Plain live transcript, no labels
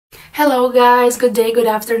Hello guys, good day, good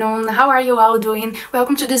afternoon. How are you all doing?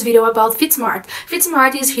 Welcome to this video about FitSmart.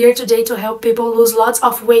 FitSmart is here today to help people lose lots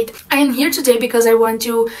of weight. I am here today because I want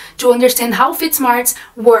you to understand how FitSmart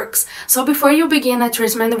works. So before you begin a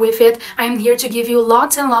treatment with it, I am here to give you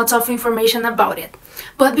lots and lots of information about it.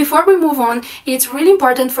 But before we move on, it's really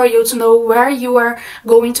important for you to know where you are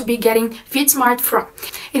going to be getting FitSmart from.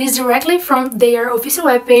 It is directly from their official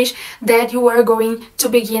webpage that you are going to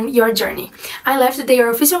begin your journey. I left their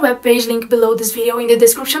official webpage link below this video in the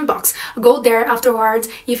description box. Go there afterwards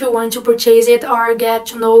if you want to purchase it or get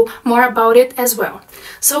to know more about it as well.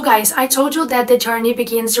 So guys, I told you that the journey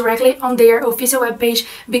begins directly on their official webpage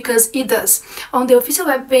because it does. On the official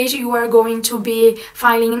webpage, you are going to be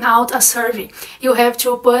filling out a survey. You have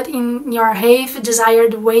to put in your height,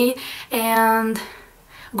 desired weight, and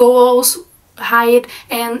goals, height,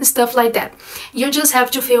 and stuff like that. You just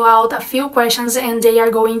have to fill out a few questions and they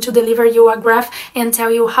are going to deliver you a graph and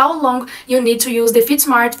tell you how long you need to use the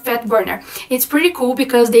FitSmart Fat Burner. It's pretty cool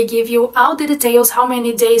because they give you all the details, how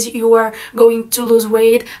many days you are going to lose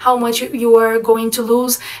weight, how much you are going to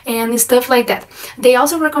lose, and stuff like that. They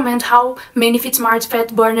also recommend how many FitSmart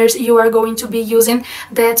Fat Burners you are going to be using.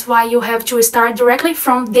 That's why you have to start directly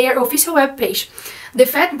from their official webpage. The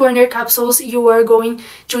fat burner capsules you are going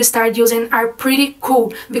to start using are pretty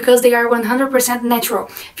cool because they are 100% natural.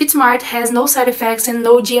 FitSmart has no side effects and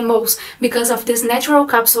no GMOs because of these natural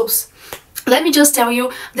capsules. Let me just tell you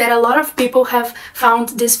that a lot of people have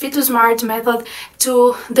found this FitSmart method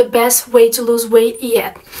to the best way to lose weight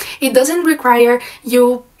yet. It doesn't require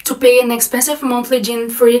you to pay an expensive monthly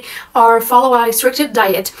gin-free or follow a strict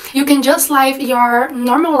diet. You can just live your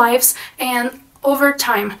normal lives and over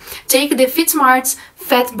time take the FitSmart's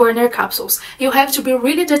Fat Burner capsules. You have to be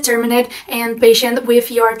really determined and patient with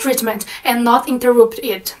your treatment and not interrupt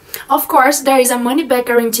it. Of course, there is a money-back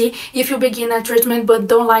guarantee. If you begin a treatment but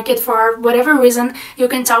don't like it for whatever reason, you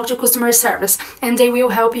can talk to customer service and they will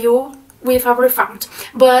help you with a refund.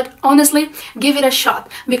 But honestly, give it a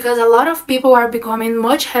shot because a lot of people are becoming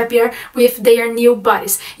much happier with their new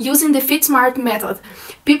bodies using the FitSmart method.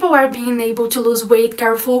 People are being able to lose weight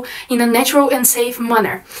careful in a natural and safe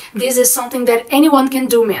manner. This is something that anyone can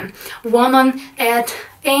do, man. Woman at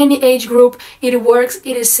any age group, it works,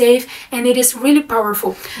 it is safe, and it is really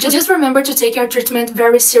powerful. Just remember to take your treatment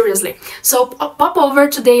very seriously. So pop over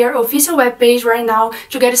to their official webpage right now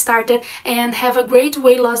to get started and have a great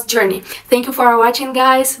weight loss journey. Thank you for watching,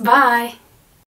 guys. Bye!